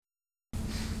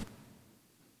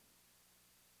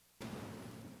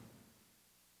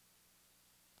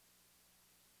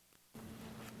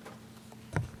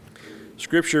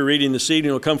Scripture reading this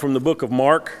evening will come from the book of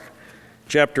Mark,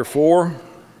 chapter 4,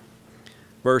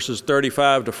 verses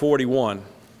 35 to 41.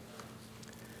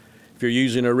 If you're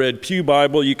using a red pew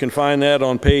Bible, you can find that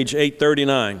on page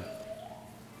 839.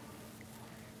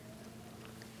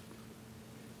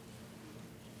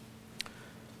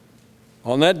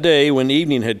 On that day, when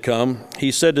evening had come,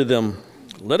 he said to them,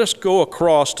 "Let us go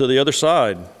across to the other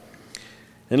side."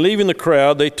 And leaving the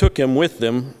crowd, they took him with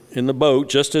them in the boat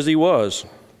just as he was.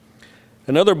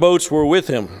 And other boats were with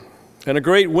him. And a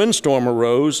great windstorm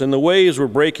arose, and the waves were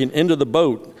breaking into the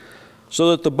boat, so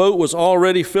that the boat was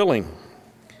already filling.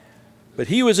 But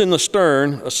he was in the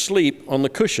stern, asleep on the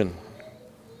cushion.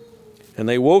 And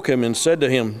they woke him and said to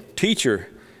him, "Teacher,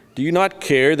 do you not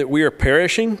care that we are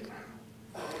perishing?"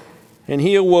 And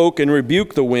he awoke and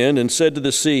rebuked the wind and said to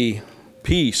the sea,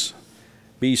 "Peace,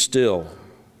 be still."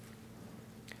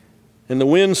 And the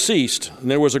wind ceased, and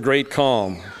there was a great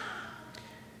calm.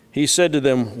 He said to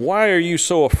them, "Why are you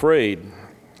so afraid?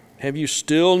 Have you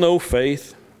still no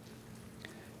faith?"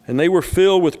 And they were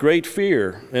filled with great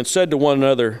fear and said to one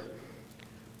another,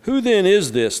 "Who then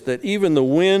is this that even the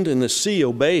wind and the sea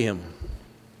obey him?"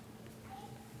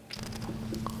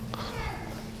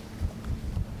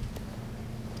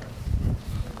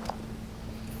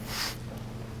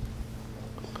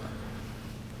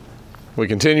 We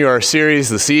continue our series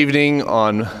this evening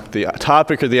on the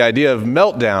topic or the idea of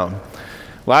meltdown.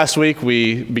 Last week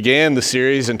we began the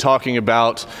series in talking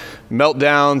about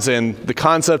meltdowns and the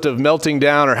concept of melting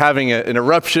down or having an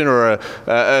eruption or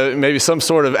maybe some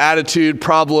sort of attitude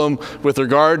problem with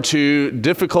regard to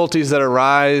difficulties that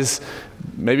arise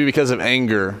maybe because of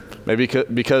anger, maybe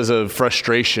because of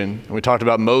frustration. And we talked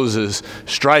about Moses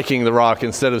striking the rock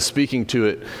instead of speaking to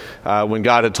it when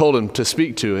God had told him to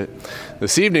speak to it.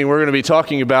 This evening, we're going to be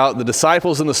talking about the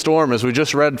disciples in the storm, as we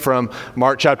just read from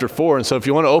Mark chapter 4. And so if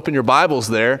you want to open your Bibles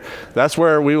there, that's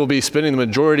where we will be spending the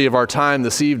majority of our time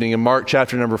this evening in Mark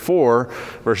chapter number 4,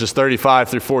 verses 35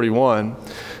 through 41.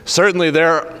 Certainly,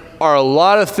 there are a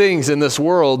lot of things in this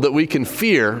world that we can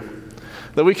fear,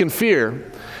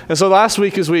 And so last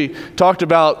week, as we talked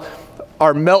about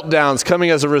our meltdowns coming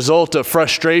as a result of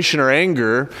frustration or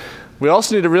anger, we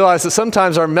also need to realize that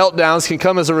sometimes our meltdowns can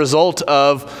come as a result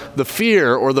of the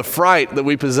fear or the fright that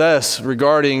we possess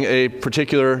regarding a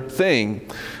particular thing.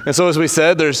 And so as we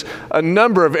said, there's a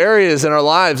number of areas in our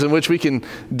lives in which we can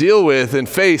deal with and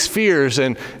face fears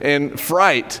and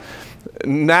fright.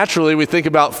 Naturally, we think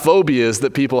about phobias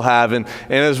that people have. And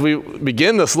as we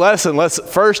begin this lesson, let's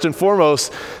first and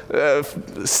foremost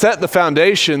set the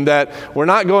foundation that we're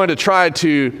not going to try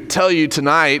to tell you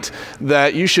tonight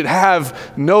that you should have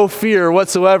no fear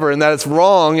whatsoever and that it's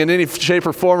wrong in any shape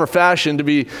or form or fashion to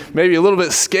be maybe a little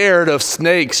bit scared of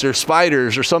snakes or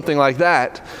spiders or something like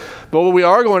that. But what we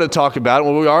are going to talk about,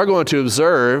 what we are going to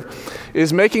observe,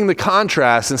 is making the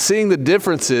contrast and seeing the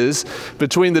differences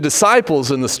between the disciples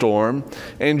in the storm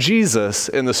and Jesus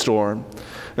in the storm.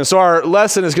 And so our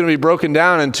lesson is going to be broken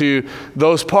down into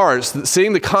those parts,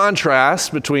 seeing the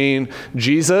contrast between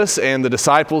Jesus and the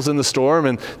disciples in the storm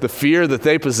and the fear that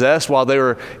they possessed while they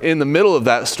were in the middle of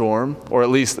that storm, or at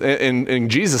least in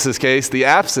Jesus' case, the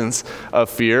absence of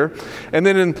fear. And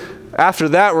then after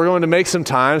that, we're going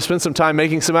to spend some time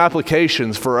making some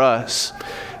applications for us.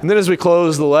 And then as we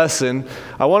close the lesson,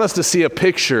 I want us to see a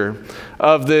picture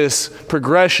of this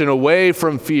progression away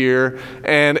from fear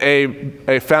and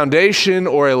a foundation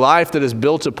or a life that is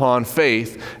built upon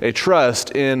faith, a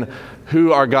trust in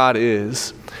who our God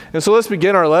is. And so let's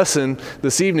begin our lesson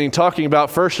this evening talking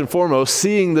about, first and foremost,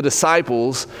 seeing the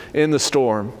disciples in the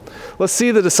storm. Let's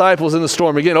see the disciples in the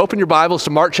storm. Again, open your Bibles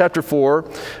to Mark chapter 4,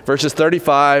 verses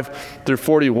 35 through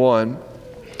 41.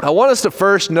 I want us to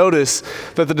first notice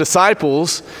that the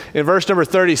disciples, in verse number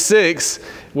 36,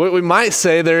 what we might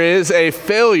say there is a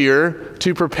failure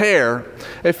to prepare.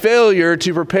 A failure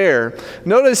to prepare.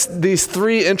 Notice these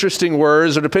three interesting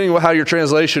words, or depending on how your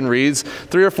translation reads,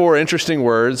 3 or 4 interesting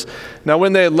words. Now,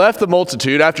 when they had left the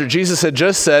multitude, after Jesus had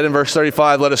just said in verse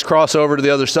 35, "Let us cross over to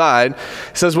the other side,"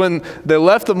 it says, when they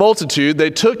left the multitude, they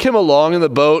took him along in the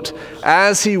boat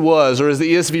as he was, or as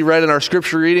the ESV read in our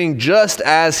scripture reading, just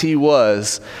as he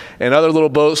was. And other little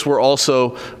boats were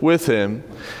also with him.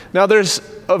 Now, there's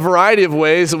a variety of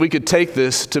ways that we could take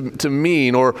this to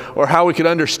mean or how we could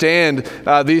understand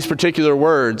these particular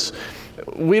words.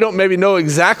 We don't maybe know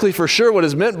exactly for sure what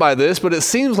is meant by this, but it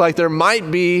seems like there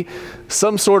might be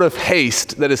some sort of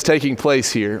haste that is taking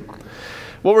place here.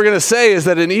 What we're going to say is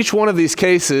that in each one of these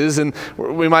cases, and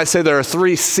we might say there are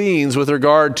three scenes with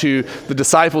regard to the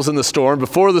disciples in the storm: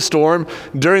 before the storm,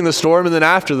 during the storm, and then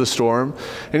after the storm.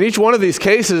 In each one of these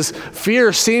cases,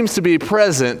 fear seems to be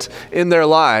present in their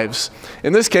lives.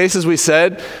 In this case, as we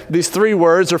said, these three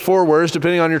words or four words,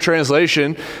 depending on your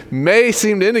translation, may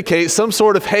seem to indicate some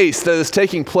sort of haste that is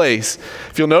taking place.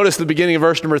 If you'll notice the beginning of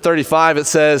verse number 35, it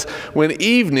says, "When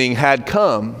evening had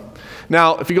come."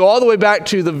 Now, if you go all the way back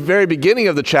to the very beginning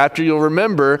of the chapter, you'll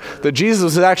remember that Jesus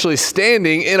was actually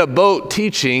standing in a boat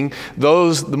teaching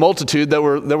the multitude that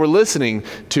were listening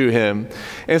to him.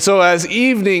 And so as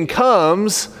evening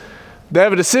comes, they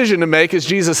have a decision to make, as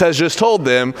Jesus has just told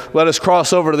them, let us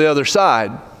cross over to the other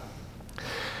side.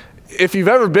 If you've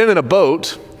ever been in a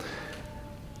boat,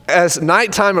 as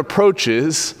nighttime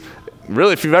approaches,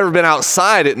 really if you've ever been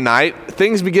outside at night,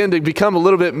 things begin to become a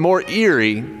little bit more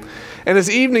eerie. And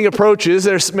as evening approaches,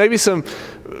 there's maybe some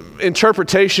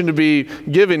interpretation to be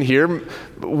given here,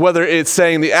 whether it's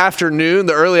saying the afternoon,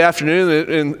 the early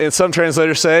afternoon, and some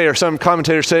translators say, or some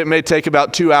commentators say, it may take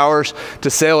about 2 hours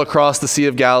to sail across the Sea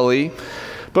of Galilee.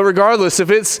 But regardless, if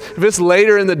it's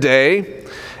later in the day,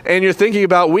 and you're thinking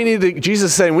about, Jesus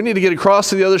is saying, we need to get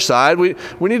across to the other side. We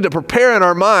need to prepare in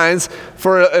our minds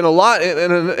for in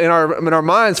our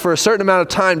minds for a certain amount of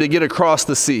time to get across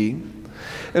the sea.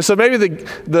 And so maybe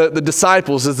the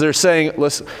disciples, as they're saying,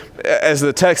 as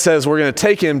the text says, we're going to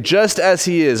take him just as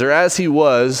he is or as he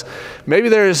was, maybe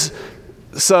there's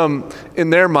some, in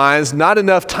their minds, not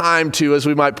enough time to, as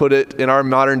we might put it in our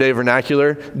modern day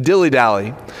vernacular,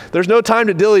 dilly-dally. There's no time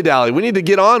to dilly-dally. We need to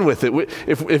get on with it.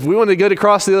 If we want to get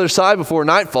across the other side before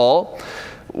nightfall,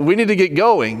 we need to get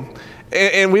going.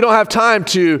 And we don't have time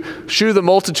to shoo the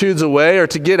multitudes away or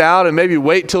to get out and maybe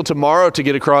wait till tomorrow to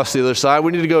get across the other side.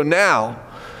 We need to go now.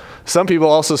 Some people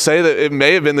also say that it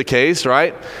may have been the case,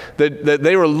 right? That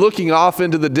they were looking off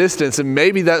into the distance and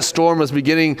maybe that storm was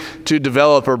beginning to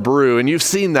develop or brew. And you've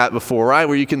seen that before, right?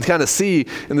 Where you can kind of see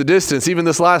in the distance. Even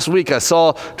this last week, I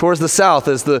saw towards the south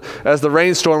as the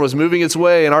rainstorm was moving its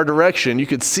way in our direction, you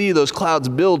could see those clouds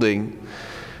building.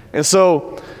 And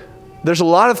so there's a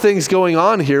lot of things going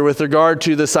on here with regard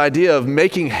to this idea of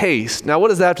making haste. Now, what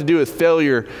does that have to do with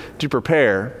failure to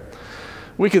prepare?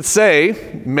 We could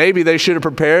say maybe they should have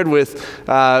prepared with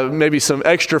maybe some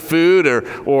extra food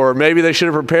or maybe they should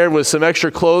have prepared with some extra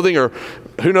clothing, or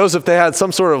who knows if they had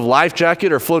some sort of life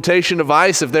jacket or flotation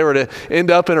device if they were to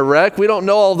end up in a wreck. We don't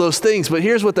know all those things, but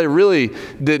here's what they really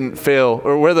didn't fail,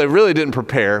 or where they really didn't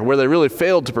prepare, where they really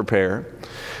failed to prepare,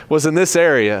 was in this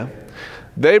area.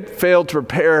 They failed to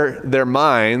prepare their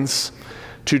minds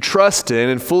to trust in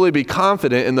and fully be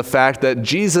confident in the fact that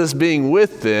Jesus being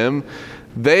with them,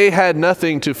 they had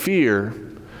nothing to fear.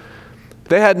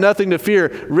 They had nothing to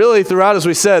fear. Really, throughout, as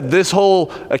we said, this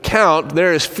whole account,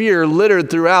 there is fear littered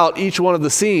throughout each one of the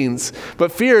scenes.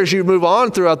 But fear, as you move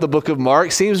on throughout the book of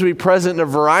Mark, seems to be present in a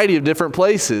variety of different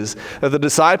places. That the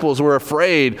disciples were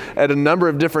afraid at a number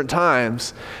of different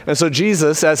times. And so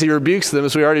Jesus, as he rebukes them,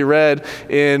 as we already read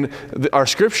in our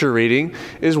scripture reading,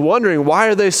 is wondering, why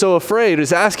are they so afraid?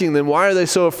 He's asking them, why are they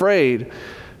so afraid?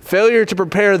 Failure to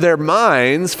prepare their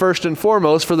minds, first and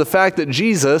foremost, for the fact that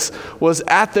Jesus was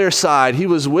at their side. He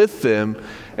was with them.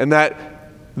 And that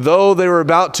though they were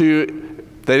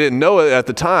they didn't know it at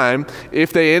the time,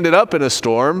 if they ended up in a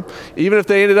storm, even if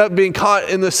they ended up being caught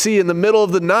in the sea in the middle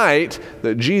of the night,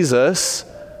 that Jesus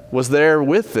was there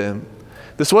with them.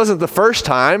 This wasn't the first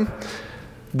time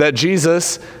that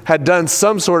Jesus had done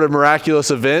some sort of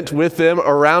miraculous event with them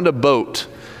around a boat.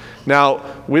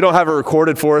 Now, we don't have it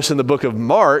recorded for us in the book of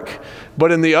Mark,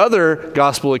 but in the other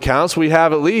gospel accounts, we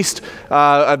have at least,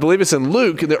 I believe it's in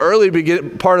Luke, in the early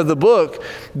part of the book,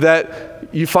 that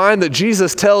you find that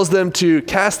Jesus tells them to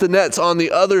cast the nets on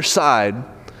the other side.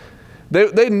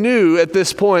 They knew at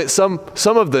this point, some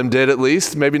of them did at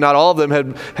least, maybe not all of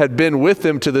them had been with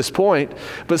them to this point,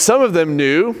 but some of them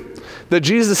knew that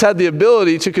Jesus had the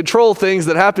ability to control things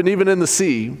that happened even in the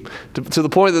sea, to the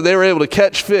point that they were able to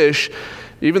catch fish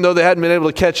even though they hadn't been able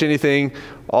to catch anything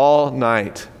all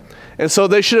night. And so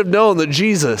they should have known that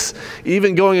Jesus,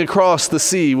 even going across the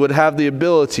sea, would have the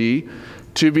ability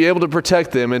to be able to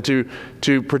protect them and to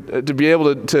be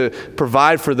able to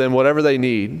provide for them whatever they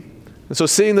need. And so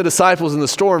seeing the disciples in the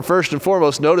storm, first and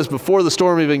foremost, notice before the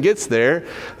storm even gets there,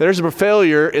 there's a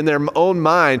failure in their own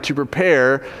mind to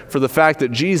prepare for the fact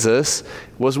that Jesus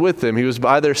was with them. He was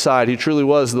by their side. He truly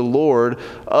was the Lord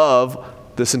of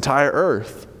this entire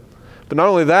earth. But not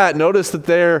only that, notice that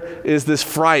there is this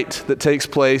fright that takes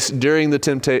place during the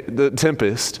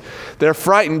tempest. They're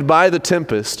frightened by the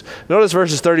tempest. Notice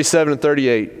verses 37 and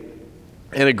 38.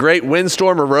 And a great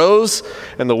windstorm arose,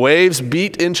 and the waves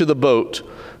beat into the boat,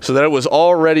 so that it was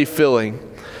already filling.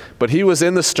 But he was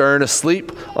in the stern,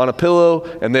 asleep on a pillow,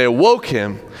 and they awoke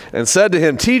him and said to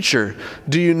him, "Teacher,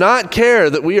 do you not care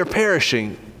that we are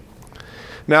perishing?"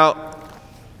 Now,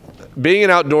 being an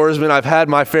outdoorsman, I've had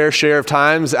my fair share of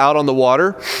times out on the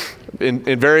water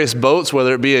in various boats,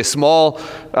 whether it be a small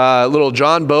little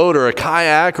John boat or a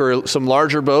kayak or some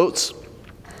larger boats.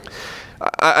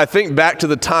 I think back to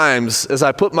the times as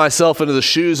I put myself into the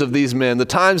shoes of these men, the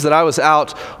times that I was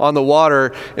out on the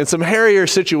water in some hairier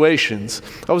situations.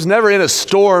 I was never in a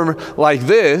storm like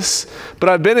this, but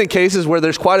I've been in cases where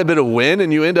there's quite a bit of wind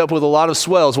and you end up with a lot of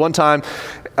swells. One time,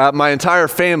 my entire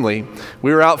family,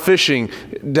 we were out fishing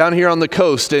down here on the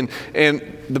coast, and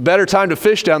the better time to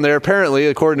fish down there, apparently,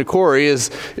 according to Corey,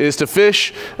 is to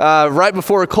fish right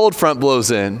before a cold front blows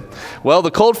in. Well,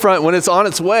 the cold front, when it's on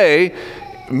its way,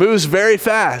 moves very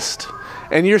fast.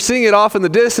 And you're seeing it off in the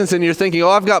distance and you're thinking,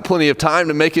 I've got plenty of time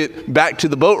to make it back to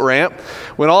the boat ramp.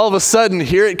 When all of a sudden,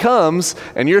 here it comes,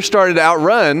 and you're starting to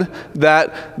outrun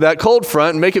that cold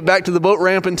front and make it back to the boat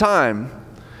ramp in time.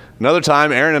 Another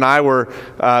time, Aaron and I were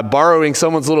borrowing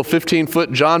someone's little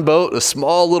 15-foot John boat, a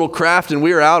small little craft, and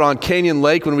we were out on Canyon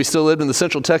Lake when we still lived in the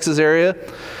Central Texas area.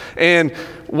 And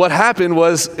what happened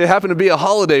was, it happened to be a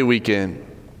holiday weekend.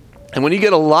 And when you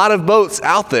get a lot of boats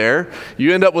out there,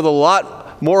 you end up with a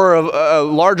lot more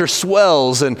of larger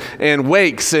swells and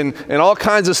wakes and all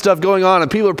kinds of stuff going on.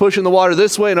 And people are pushing the water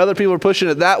this way and other people are pushing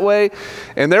it that way.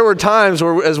 And there were times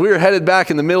where, as we were headed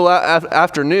back in the middle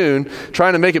afternoon,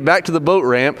 trying to make it back to the boat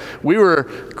ramp, we were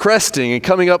cresting and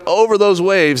coming up over those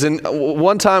waves. And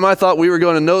one time I thought we were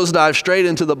going to nosedive straight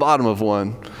into the bottom of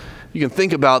one. You can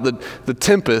think about the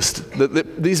tempest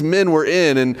that these men were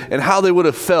in and how they would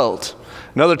have felt.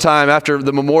 Another time, after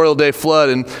the Memorial Day flood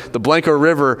and the Blanco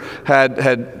River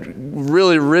had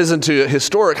really risen to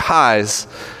historic highs,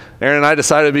 Aaron and I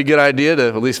decided it'd be a good idea to,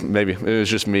 at least maybe it was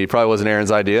just me, probably wasn't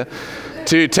Aaron's idea,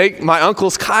 to take my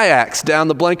uncle's kayaks down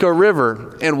the Blanco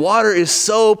River. And water is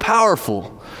so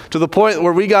powerful to the point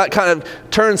where we got kind of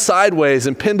turned sideways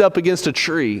and pinned up against a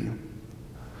tree.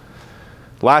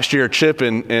 Last year, Chip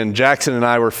and Jackson and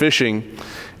I were fishing,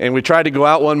 and we tried to go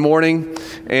out one morning,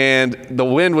 and the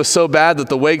wind was so bad that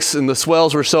the wakes and the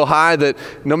swells were so high that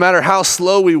no matter how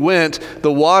slow we went,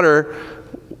 the water,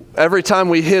 every time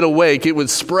we hit a wake, it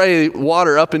would spray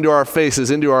water up into our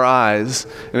faces, into our eyes.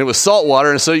 And it was salt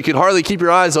water, and so you could hardly keep your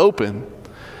eyes open.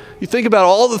 You think about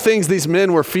all the things these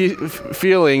men were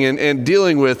feeling and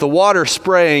dealing with, the water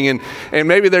spraying, and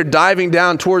maybe they're diving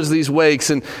down towards these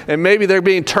wakes, and maybe they're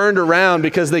being turned around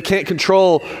because they can't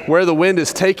control where the wind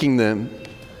is taking them.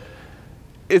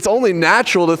 It's only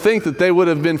natural to think that they would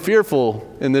have been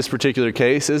fearful in this particular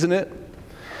case, isn't it?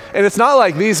 And it's not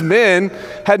like these men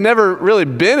had never really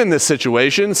been in this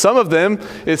situation. Some of them,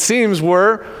 it seems,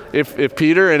 were, if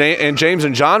Peter and James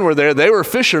and John were there, they were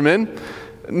fishermen.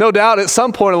 No doubt at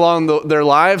some point along their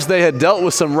lives they had dealt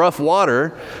with some rough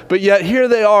water, but yet here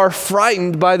they are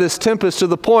frightened by this tempest to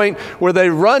the point where they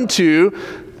run to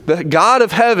the God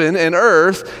of heaven and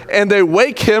earth and they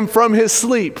wake him from his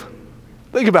sleep.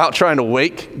 Think about trying to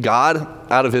wake God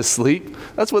out of his sleep.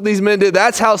 That's what these men did.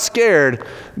 That's how scared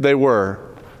they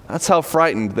were. That's how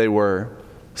frightened they were.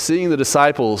 Seeing the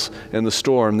disciples in the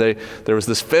storm, there was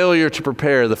this failure to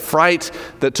prepare, the fright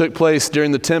that took place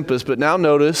during the tempest. But now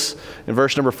notice in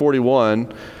verse number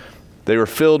 41, they were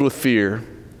filled with fear.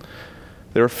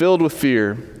 They were filled with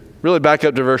fear. Really back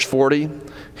up to verse 40.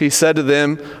 He said to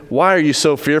them, "Why are you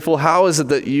so fearful? How is it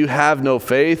that you have no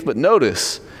faith?" But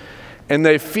notice, and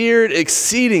they feared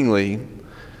exceedingly.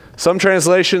 Some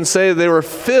translations say they were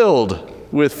filled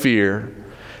with fear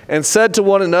and said to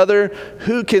one another,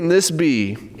 "Who can this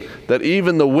be that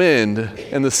even the wind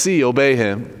and the sea obey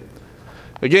him?"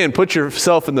 Again, put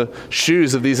yourself in the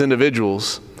shoes of these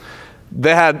individuals.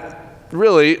 They had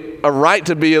really a right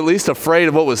to be at least afraid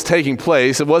of what was taking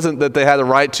place. It wasn't that they had the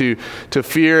right to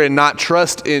fear and not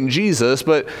trust in Jesus,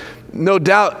 but no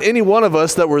doubt any one of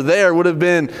us that were there would have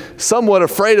been somewhat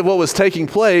afraid of what was taking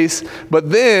place.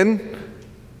 But then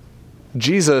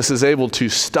Jesus is able to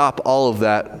stop all of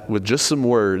that with just some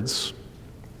words.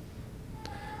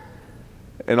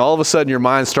 And all of a sudden your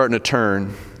mind's starting to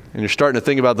turn and you're starting to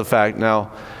think about the fact,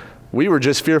 now, we were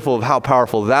just fearful of how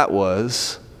powerful that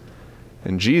was.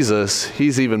 And Jesus,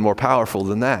 he's even more powerful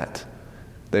than that.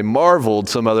 They marveled,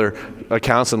 some other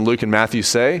accounts in Luke and Matthew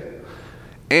say,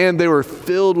 and they were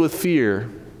filled with fear.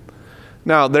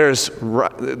 Now, there's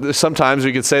sometimes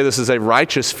we could say this is a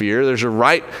righteous fear. There's a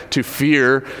right to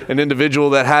fear an individual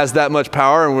that has that much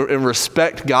power and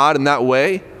respect God in that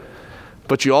way.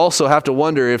 but you also have to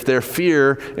wonder if their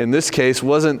fear in this case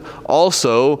wasn't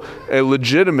also a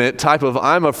legitimate type of,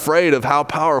 I'm afraid of how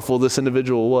powerful this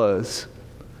individual was.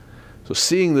 So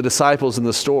seeing the disciples in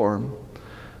the storm,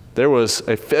 there was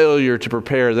a failure to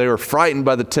prepare. They were frightened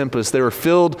by the tempest. They were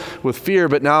filled with fear.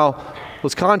 But now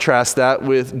let's contrast that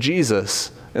with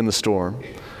Jesus in the storm.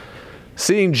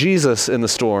 Seeing Jesus in the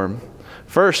storm.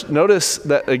 First, notice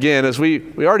that again, as we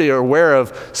already are aware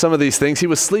of some of these things, he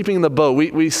was sleeping in the boat.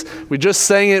 We just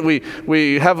sang it.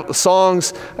 We have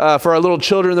songs for our little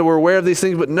children that we're aware of these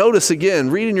things. But notice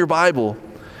again, read in your Bible,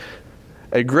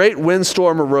 a great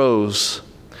windstorm arose.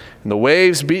 And the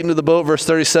waves beat into the boat, verse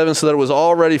 37, so that it was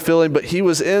already filling, but he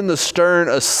was in the stern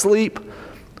asleep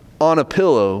on a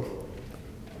pillow,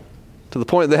 to the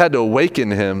point they had to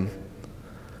awaken him,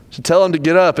 to tell him to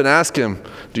get up and ask him,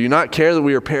 do you not care that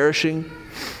we are perishing?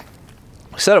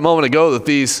 I said a moment ago that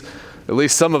these, at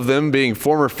least some of them being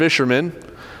former fishermen,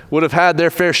 would have had their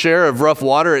fair share of rough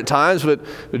water at times, but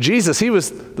Jesus, he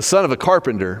was the son of a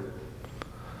carpenter.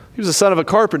 He was the son of a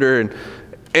carpenter, and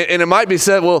it might be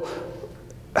said, well,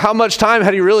 how much time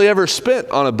had he really ever spent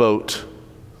on a boat?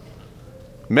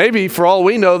 Maybe, for all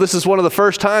we know, this is one of the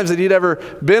first times that he'd ever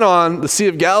been on the Sea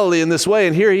of Galilee in this way,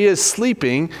 and here he is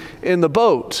sleeping in the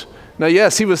boat. Now,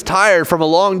 yes, he was tired from a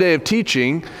long day of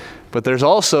teaching, but there's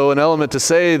also an element to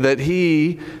say that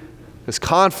he is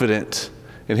confident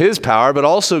in his power, but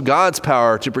also God's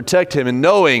power to protect him, and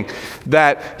knowing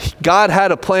that God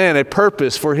had a plan, a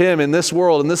purpose for him in this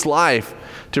world, in this life,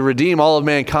 to redeem all of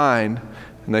mankind,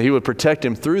 and that he would protect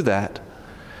him through that.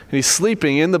 And he's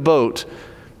sleeping in the boat.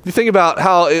 You think about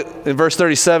how in verse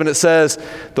 37 it says,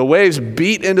 the waves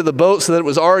beat into the boat so that it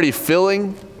was already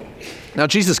filling. Now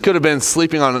Jesus could have been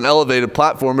sleeping on an elevated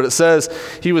platform, but it says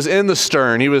he was in the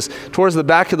stern. He was towards the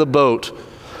back of the boat.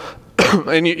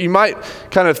 And you might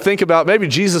kind of think about maybe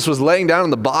Jesus was laying down in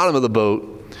the bottom of the boat.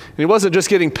 And he wasn't just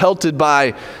getting pelted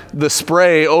by the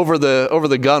spray over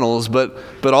the gunnels, but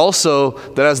also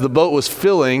that as the boat was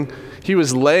filling, he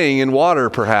was laying in water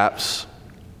perhaps,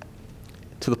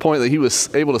 to the point that he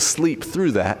was able to sleep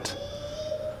through that.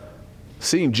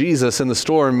 Seeing Jesus in the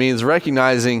storm means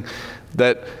recognizing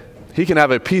that he can have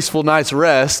a peaceful night's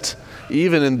rest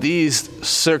even in these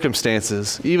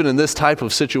circumstances, even in this type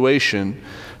of situation,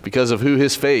 because of who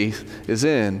his faith is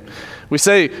in. We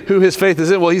say who his faith is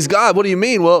in. Well, he's God. What do you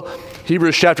mean? Well,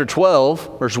 Hebrews chapter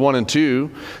 12, verse 1 and 2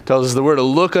 tells us that we're to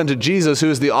look unto Jesus, who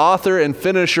is the author and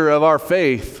finisher of our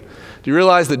faith. Do you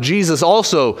realize that Jesus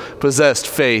also possessed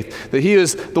faith? That he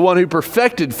is the one who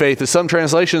perfected faith, as some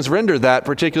translations render that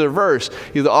particular verse.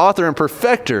 He's the author and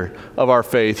perfecter of our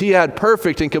faith. He had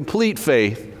perfect and complete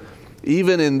faith,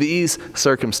 even in these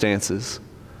circumstances.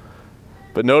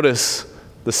 But notice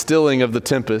the stilling of the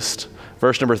tempest.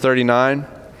 Verse number 39.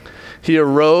 He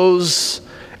arose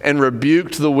and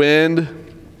rebuked the wind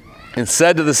and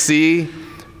said to the sea,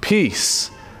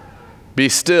 peace, be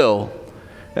still.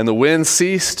 And the wind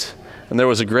ceased, and there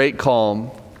was a great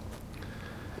calm.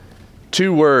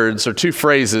 2 words, or 2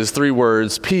 phrases, 3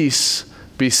 words, peace,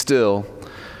 be still.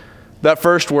 That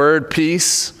first word,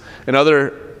 peace, in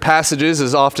other passages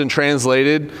is often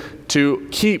translated to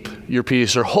keep your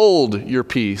peace or hold your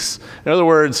peace. In other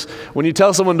words, when you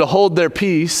tell someone to hold their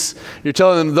peace, you're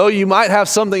telling them, though you might have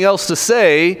something else to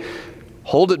say,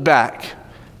 hold it back.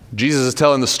 Jesus is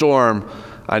telling the storm,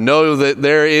 I know that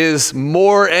there is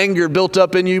more anger built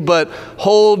up in you, but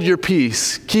hold your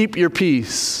peace. Keep your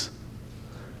peace.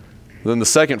 Then the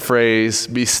second phrase,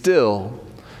 be still.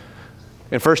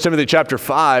 In 1 Timothy chapter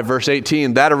 5, verse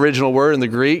 18, that original word in the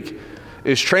Greek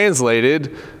is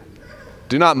translated,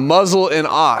 do not muzzle an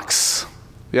ox.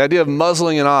 The idea of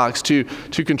muzzling an ox, to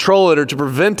control it or to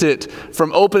prevent it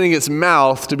from opening its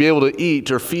mouth to be able to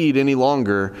eat or feed any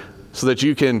longer, so that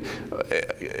you can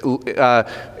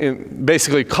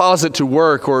basically cause it to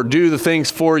work or do the things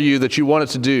for you that you want it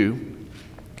to do.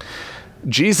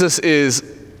 Jesus is,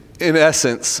 in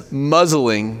essence,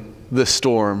 muzzling this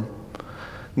storm.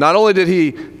 Not only did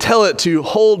he tell it to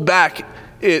hold back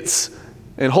its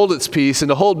peace and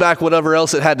to hold back whatever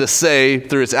else it had to say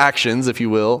through its actions, if you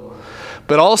will,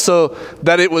 but also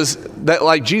that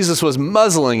like Jesus was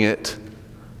muzzling it,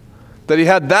 that he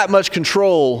had that much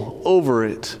control over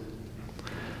it.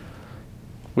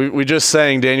 We just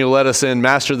sang, Daniel led us in,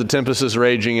 Master, the tempest is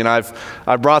raging, and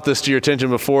I've brought this to your attention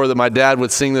before, that my dad would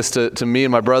sing this to me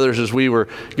and my brothers as we were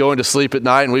going to sleep at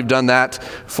night, and we've done that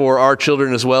for our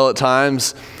children as well at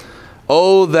times.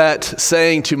 Oh, that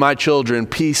saying to my children,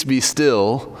 peace be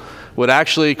still, would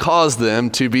actually cause them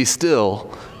to be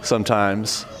still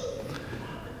sometimes.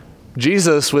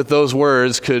 Jesus, with those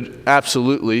words, could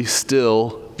absolutely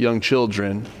still young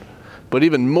children, but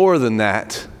even more than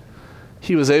that,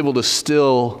 he was able to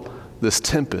still this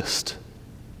tempest.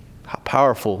 How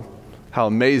powerful, how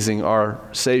amazing our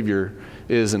Savior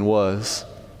is and was.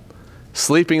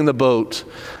 Sleeping in the boat,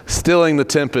 stilling the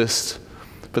tempest.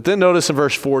 But then notice in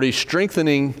verse 40,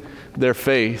 strengthening their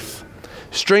faith.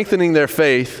 Strengthening their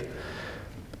faith.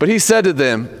 But he said to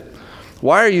them,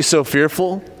 why are you so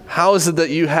fearful? How is it that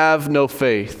you have no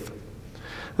faith?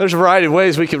 There's a variety of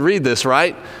ways we could read this,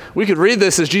 right? We could read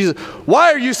this as Jesus,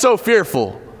 why are you so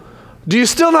fearful? Do you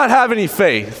still not have any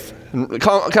faith? And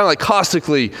kind of like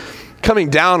caustically coming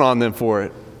down on them for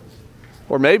it.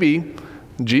 Or maybe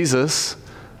Jesus,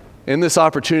 in this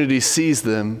opportunity, sees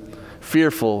them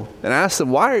fearful and asks them,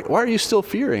 why are you still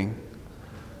fearing?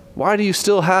 Why do you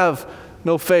still have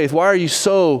no faith? Why are you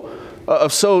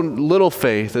of so little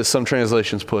faith, as some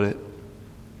translations put it?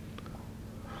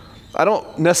 I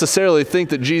don't necessarily think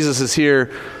that Jesus is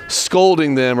here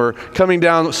scolding them or coming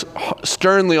down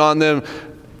sternly on them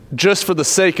just for the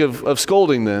sake of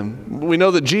scolding them. We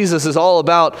know that Jesus is all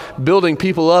about building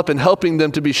people up and helping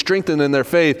them to be strengthened in their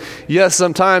faith. Yes,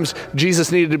 sometimes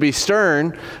Jesus needed to be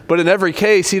stern, but in every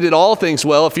case, he did all things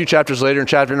well. A few chapters later, in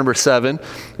chapter number 7,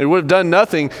 he would have done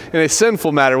nothing in a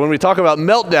sinful matter. When we talk about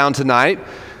meltdown tonight,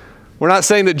 we're not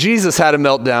saying that Jesus had a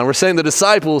meltdown. We're saying the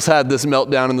disciples had this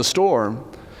meltdown in the storm.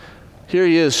 Here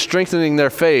he is strengthening their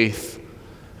faith.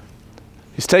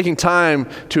 He's taking time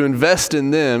to invest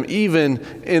in them, even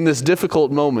in this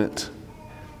difficult moment.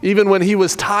 Even when he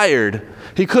was tired,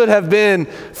 he could have been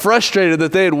frustrated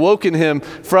that they had woken him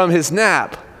from his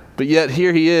nap, but yet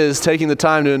here he is taking the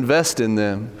time to invest in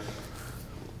them.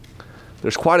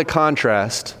 There's quite a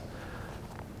contrast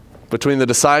between the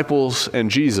disciples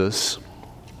and Jesus.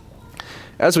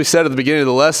 As we said at the beginning of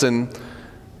the lesson,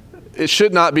 it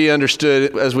should not be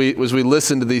understood as we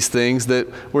listen to these things that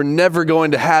we're never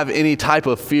going to have any type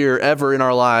of fear ever in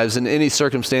our lives, in any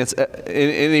circumstance, in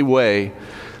any way.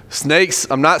 Snakes,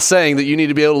 I'm not saying that you need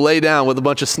to be able to lay down with a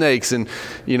bunch of snakes and,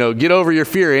 get over your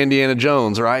fear, Indiana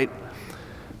Jones, right?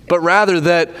 But rather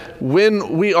that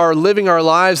when we are living our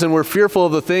lives and we're fearful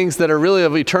of the things that are really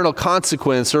of eternal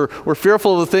consequence, or we're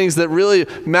fearful of the things that really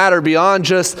matter beyond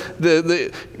just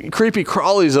the creepy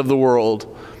crawlies of the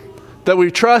world, that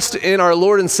we trust in our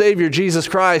Lord and Savior, Jesus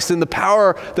Christ, in the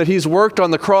power that he's worked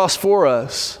on the cross for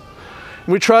us.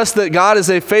 We trust that God is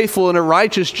a faithful and a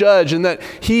righteous judge, and that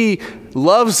he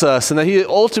loves us, and that he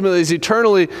ultimately is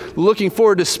eternally looking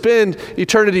forward to spend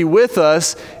eternity with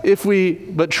us if we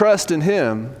but trust in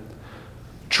him.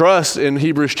 Trust in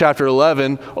Hebrews chapter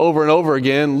 11 over and over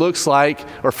again looks like,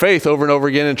 or faith over and over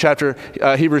again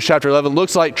in Hebrews chapter 11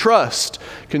 looks like trust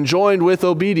conjoined with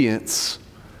obedience.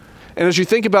 And as you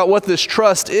think about what this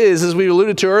trust is, as we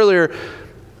alluded to earlier,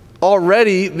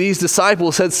 already these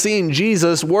disciples had seen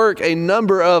Jesus work a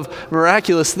number of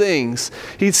miraculous things.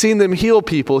 He'd seen them heal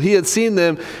people. He had seen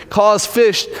them cause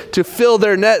fish to fill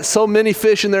their nets, so many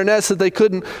fish in their nets that they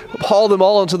couldn't haul them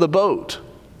all into the boat.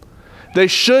 They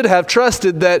should have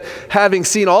trusted that, having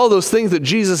seen all those things that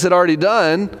Jesus had already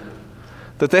done,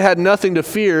 that they had nothing to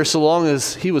fear so long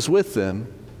as he was with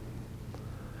them.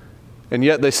 And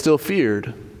yet they still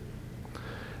feared.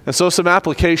 And so some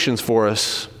applications for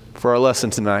us for our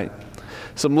lesson tonight.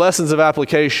 Some lessons of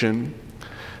application.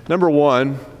 Number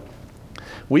one,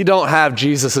 we don't have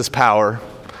Jesus' power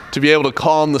to be able to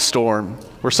calm the storm.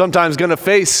 We're sometimes going to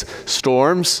face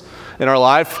storms in our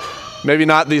life. Maybe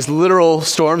not these literal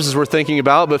storms as we're thinking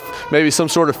about, but maybe some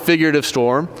sort of figurative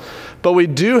storm. But we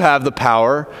do have the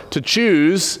power to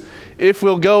choose if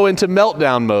we'll go into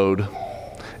meltdown mode.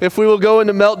 If we will go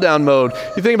into meltdown mode.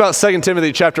 You think about 2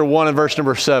 Timothy chapter 1 and verse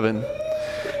number 7.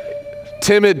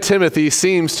 Timid Timothy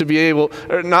seems to be able,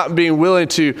 or not being willing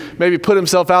to maybe put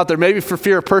himself out there, maybe for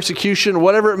fear of persecution,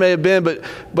 whatever it may have been,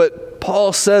 but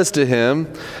Paul says to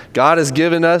him, God has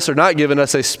given us, or not given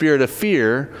us, a spirit of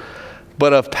fear,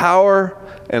 but of power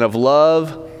and of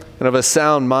love and of a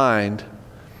sound mind.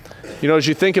 As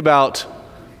you think about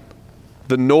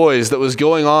the noise that was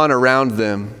going on around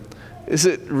them, is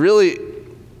it really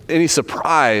any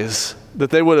surprise that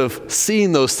they would have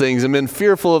seen those things and been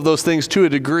fearful of those things to a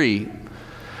degree?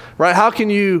 Right? How can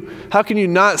you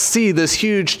not see this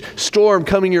huge storm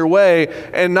coming your way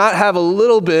and not have a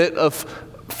little bit of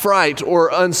fright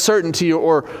or uncertainty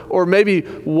or maybe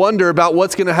wonder about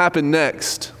what's going to happen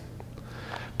next?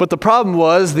 But the problem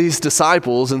was, these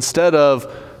disciples, instead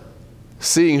of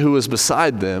seeing who was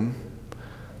beside them,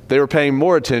 they were paying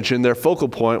more attention. Their focal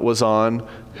point was on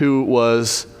who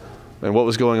was and what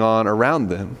was going on around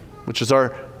them, which is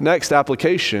our next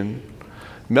application.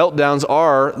 Meltdowns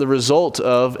are the result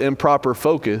of improper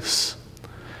focus.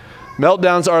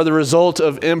 Meltdowns are the result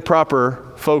of improper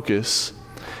focus.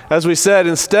 As we said,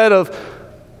 instead of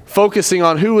focusing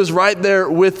on who was right there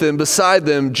with them, beside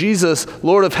them, Jesus,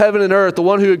 Lord of heaven and earth, the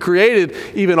one who had created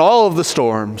even all of the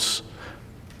storms.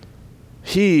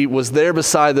 He was there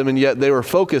beside them, and yet they were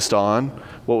focused on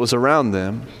what was around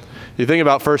them. You think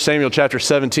about 1 Samuel chapter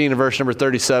 17 and verse number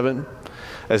 37.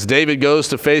 As David goes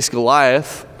to face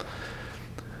Goliath,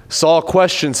 Saul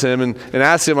questions him and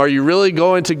asks him, are you really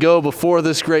going to go before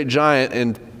this great giant?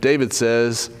 And David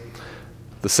says,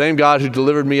 the same God who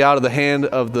delivered me out of the hand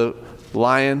of the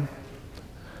lion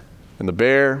and the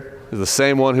bear is the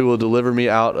same one who will deliver me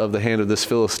out of the hand of this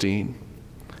Philistine.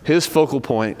 His focal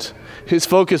point, his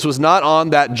focus was not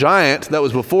on that giant that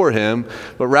was before him,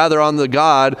 but rather on the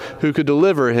God who could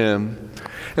deliver him.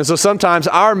 And so sometimes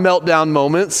our meltdown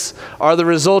moments are the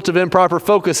result of improper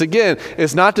focus. Again,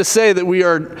 it's not to say that we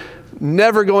are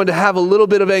never going to have a little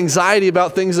bit of anxiety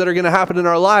about things that are going to happen in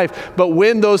our life, but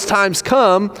when those times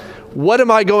come, what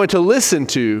am I going to listen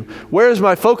to? Where is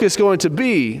my focus going to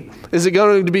be? Is it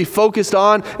going to be focused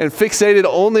on and fixated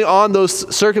only on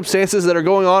those circumstances that are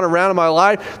going on around in my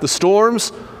life, the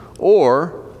storms,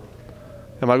 or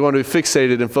am I going to be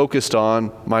fixated and focused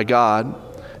on my God,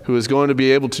 who is going to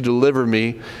be able to deliver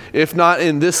me, if not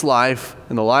in this life,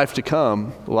 in the life to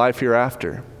come, the life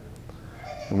hereafter.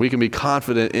 And we can be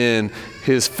confident in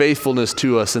his faithfulness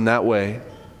to us in that way.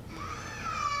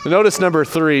 Notice number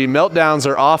 3, meltdowns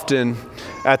are often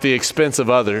at the expense of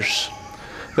others.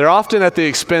 They're often at the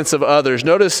expense of others.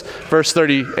 Notice verse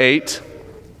 38.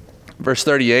 Verse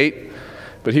 38,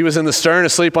 but he was in the stern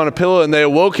asleep on a pillow, and they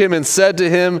awoke him and said to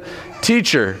him,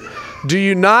 Teacher, do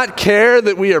you not care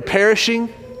that we are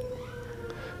perishing?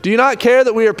 Do you not care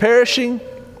that we are perishing?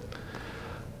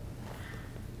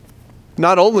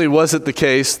 Not only was it the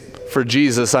case for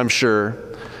Jesus, I'm sure,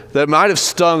 that might have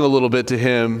stung a little bit to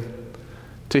him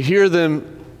to hear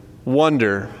them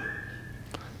wonder,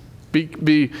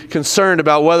 be concerned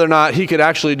about whether or not he could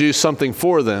actually do something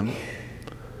for them.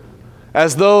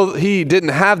 As though he didn't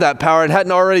have that power and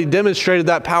hadn't already demonstrated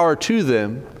that power to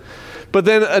them. But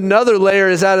then another layer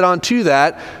is added on to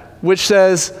that, which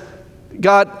says,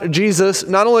 God, Jesus,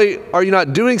 not only are you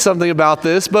not doing something about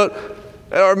this, but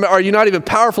are you not even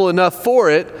powerful enough for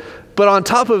it, but on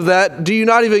top of that, do you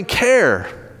not even care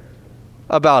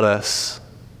about us?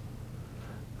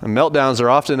 And meltdowns are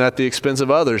often at the expense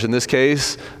of others, in this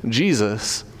case,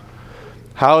 Jesus.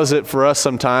 How is it for us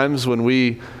sometimes when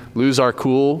we lose our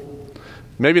cool?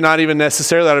 Maybe not even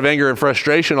necessarily out of anger and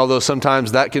frustration, although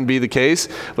sometimes that can be the case,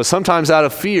 but sometimes out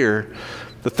of fear.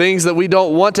 The things that we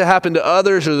don't want to happen to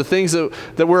others, or the things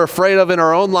that we're afraid of in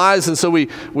our own lives, and so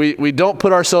we don't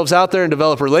put ourselves out there and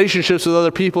develop relationships with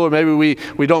other people, or maybe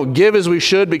we don't give as we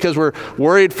should because we're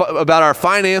worried about our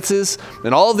finances,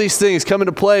 and all of these things come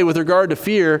into play with regard to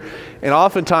fear, and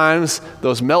oftentimes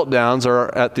those meltdowns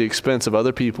are at the expense of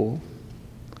other people.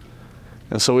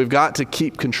 And so we've got to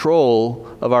keep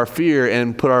control of our fear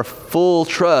and put our full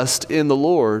trust in the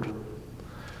Lord.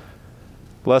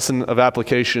 Lesson of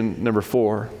application number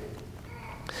 4.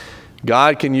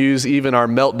 God can use even our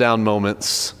meltdown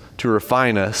moments to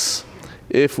refine us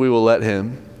if we will let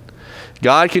him.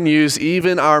 God can use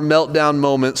even our meltdown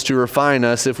moments to refine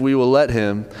us if we will let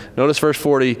him. Notice verse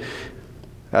 40,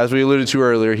 as we alluded to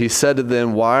earlier, he said to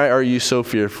them, Why are you so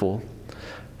fearful?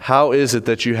 How is it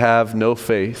that you have no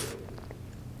faith?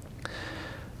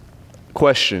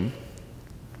 Question.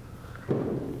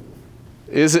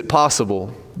 Is it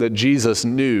possible that Jesus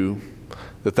knew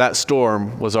that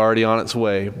storm was already on its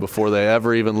way before they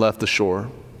ever even left the shore?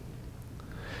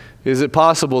 Is it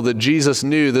possible that Jesus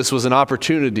knew this was an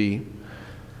opportunity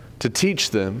to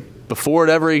teach them before it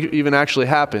ever even actually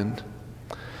happened?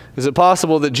 Is it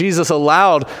possible that Jesus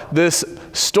allowed this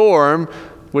storm,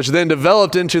 which then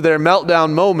developed into their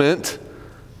meltdown moment,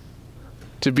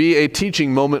 to be a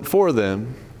teaching moment for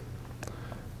them?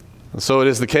 And so it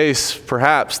is the case,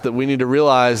 perhaps, that we need to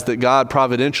realize that God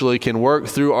providentially can work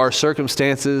through our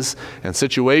circumstances and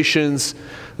situations,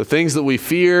 the things that we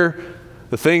fear,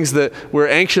 the things that we're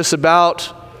anxious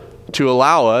about, to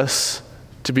allow us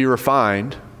to be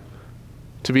refined,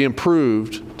 to be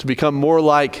improved, to become more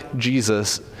like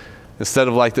Jesus instead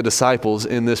of like the disciples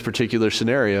in this particular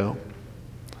scenario.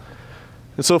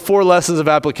 And so 4 lessons of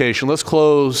application. Let's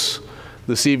close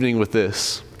this evening with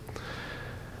this.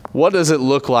 What does it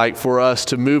look like for us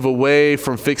to move away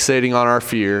from fixating on our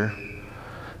fear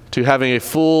to having a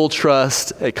full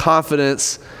trust, a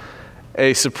confidence,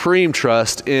 a supreme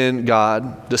trust in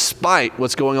God, despite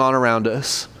what's going on around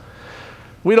us?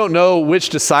 We don't know which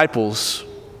disciples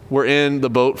were in the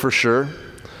boat for sure.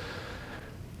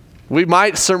 We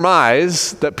might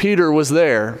surmise that Peter was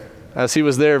there, as he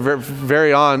was there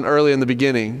very early in the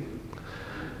beginning.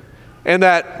 And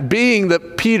that being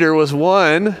that Peter was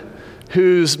one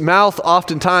whose mouth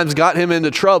oftentimes got him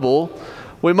into trouble,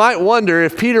 we might wonder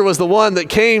if Peter was the one that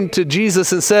came to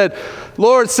Jesus and said,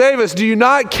 "Lord, save us. Do you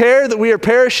not care that we are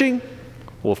perishing?"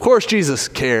 Well, of course Jesus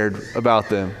cared about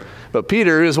them. But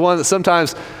Peter is one that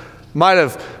sometimes might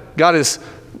have got his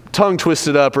tongue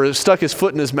twisted up or stuck his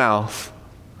foot in his mouth.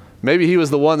 Maybe he was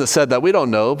the one that said that. We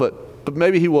don't know, but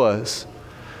maybe he was.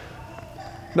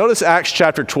 Notice Acts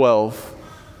chapter 12.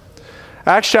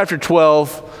 Acts chapter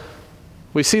 12,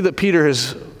 we see that Peter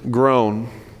has grown.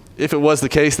 If it was the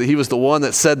case that he was the one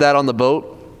that said that on the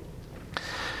boat.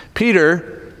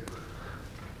 Peter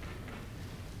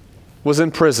was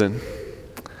in prison.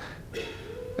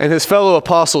 And his fellow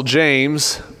apostle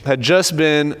James had just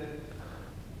been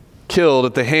killed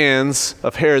at the hands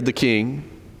of Herod the king.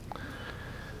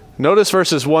 Notice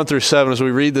verses 1 through 7 as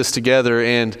we read this together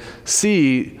and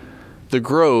see the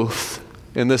growth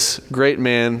in this great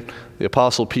man, the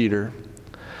apostle Peter.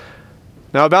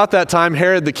 Now about that time,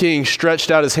 Herod the king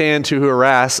stretched out his hand to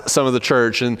harass some of the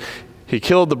church, and he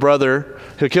killed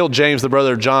James, the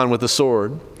brother of John, with a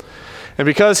sword. And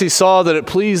because he saw that it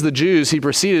pleased the Jews, he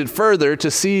proceeded further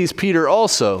to seize Peter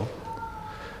also.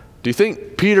 Do you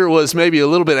think Peter was maybe a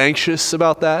little bit anxious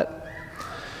about that?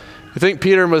 You think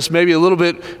Peter was maybe a little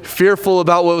bit fearful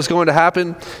about what was going to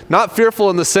happen? Not fearful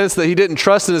in the sense that he didn't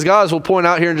trust in his God, as we'll point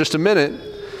out here in just a minute.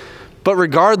 But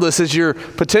regardless, as you're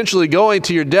potentially going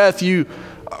to your death, you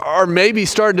are maybe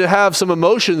starting to have some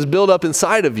emotions build up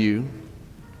inside of you.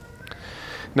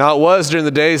 Now it was during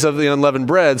the days of the unleavened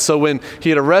bread, so when he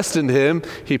had arrested him,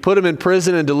 he put him in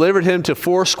prison and delivered him to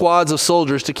 4 squads of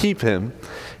soldiers to keep him,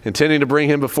 intending to bring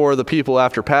him before the people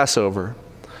after Passover.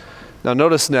 Now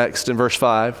notice next in verse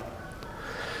 5.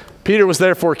 Peter was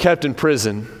therefore kept in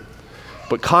prison,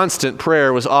 but constant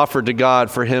prayer was offered to God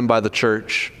for him by the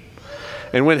church.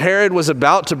 And when Herod was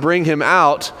about to bring him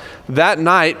out, that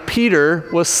night Peter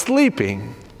was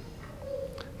sleeping.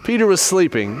 Peter was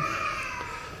sleeping.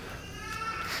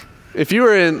 If you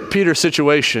were in Peter's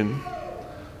situation,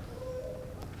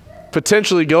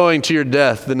 potentially going to your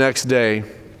death the next day,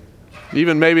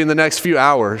 even maybe in the next few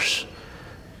hours,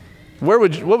 what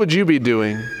would you be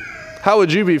doing? How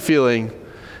would you be feeling?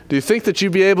 Do you think that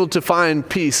you'd be able to find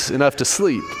peace enough to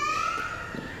sleep?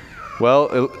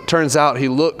 Well, it turns out he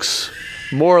looks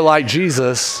more like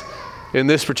Jesus in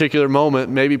this particular moment,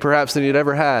 maybe perhaps than he'd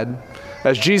ever had.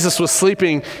 As Jesus was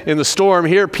sleeping in the storm,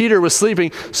 here Peter was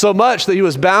sleeping so much that he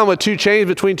was bound with 2 chains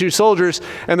between 2 soldiers,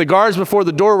 and the guards before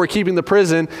the door were keeping the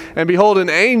prison. And behold, an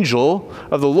angel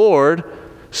of the Lord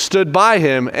stood by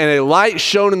him, and a light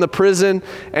shone in the prison,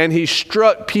 and he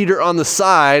struck Peter on the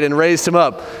side and raised him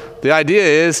up. The idea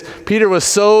is Peter was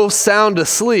so sound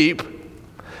asleep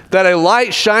that a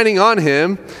light shining on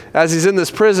him as he's in this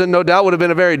prison, no doubt would have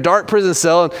been a very dark prison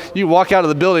cell. And you walk out of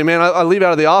the building, man, I leave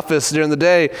out of the office during the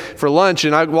day for lunch,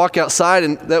 and I walk outside,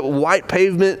 and that white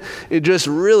pavement, it just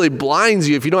really blinds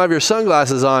you if you don't have your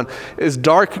sunglasses on. It's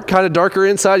dark, kind of darker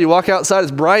inside. You walk outside,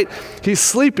 it's bright. He's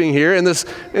sleeping here in this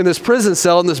prison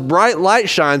cell, and this bright light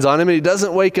shines on him, and he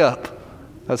doesn't wake up.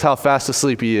 That's how fast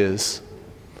asleep he is.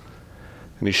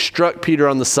 And he struck Peter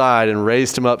on the side and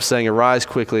raised him up, saying, "Arise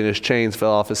quickly," and his chains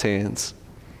fell off his hands.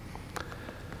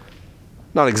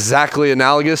 Not exactly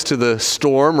analogous to the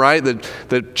storm, right,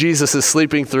 that Jesus is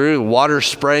sleeping through, water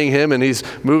spraying him, and he's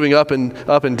moving up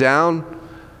and down.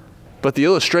 But the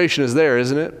illustration is there,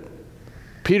 isn't it?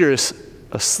 Peter is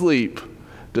asleep,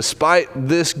 despite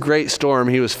this great storm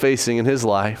he was facing in his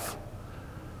life.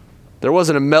 There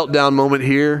wasn't a meltdown moment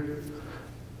here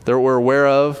that we're aware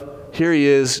of. Here he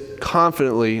is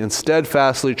confidently and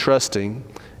steadfastly trusting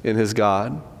in his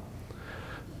God.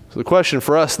 So the question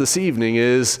for us this evening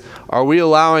is, are we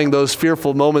allowing those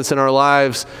fearful moments in our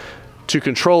lives to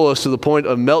control us to the point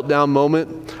of meltdown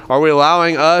moment? Are we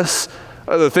allowing us,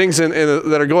 the things that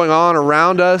are going on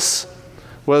around us,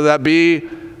 whether that be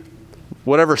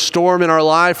whatever storm in our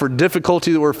life or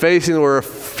difficulty that we're facing, that we're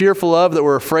fearful of, that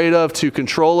we're afraid of, to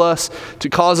control us, to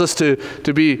cause us to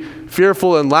be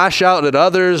fearful and lash out at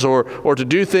others, or to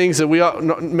do things that we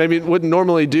maybe wouldn't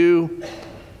normally do?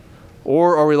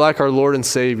 Or are we like our Lord and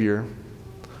Savior,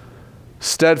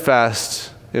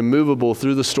 steadfast, immovable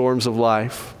through the storms of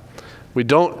life? We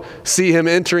don't see him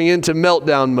entering into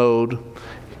meltdown mode.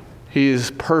 He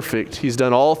is perfect. He's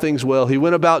done all things well. He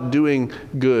went about doing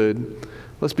good.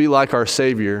 Let's be like our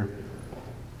Savior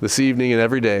this evening and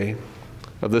every day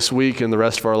of this week and the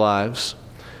rest of our lives.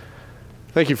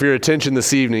 Thank you for your attention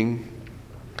this evening.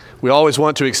 We always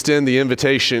want to extend the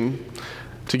invitation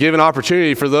to give an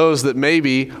opportunity for those that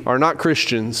maybe are not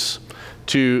Christians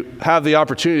to have the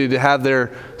opportunity to have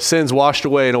their sins washed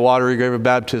away in a watery grave of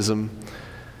baptism.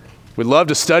 We'd love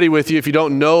to study with you if you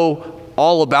don't know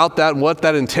all about that and what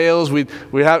that entails. We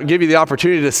give you the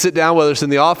opportunity to sit down, whether it's in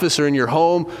the office or in your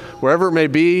home, wherever it may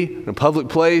be, in a public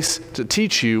place, to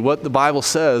teach you what the Bible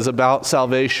says about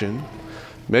salvation.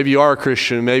 Maybe you are a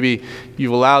Christian. Maybe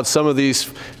you've allowed some of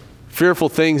these fearful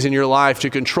things in your life to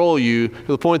control you to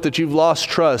the point that you've lost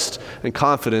trust and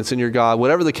confidence in your God.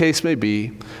 Whatever the case may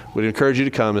be, we'd encourage you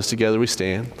to come as together we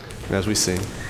stand and as we sing.